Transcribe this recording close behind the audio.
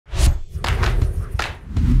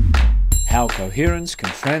How Coherence can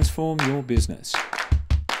transform your business.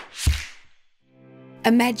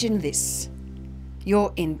 Imagine this: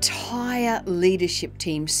 your entire leadership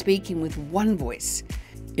team speaking with one voice.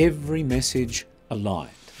 Every message aligned.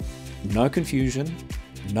 No confusion,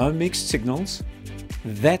 no mixed signals.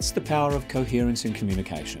 That's the power of coherence in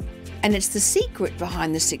communication. And it's the secret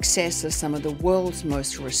behind the success of some of the world's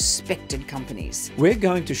most respected companies. We're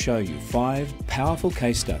going to show you 5 powerful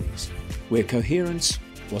case studies where coherence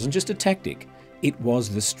wasn't just a tactic, it was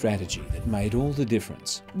the strategy that made all the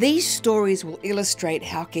difference. These stories will illustrate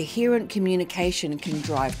how coherent communication can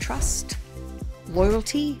drive trust,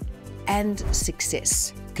 loyalty, and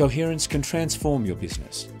success. Coherence can transform your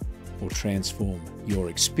business or transform your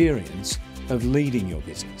experience of leading your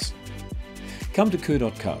business. Come to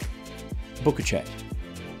ku.co, book a chat,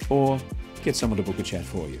 or get someone to book a chat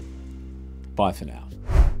for you. Bye for now.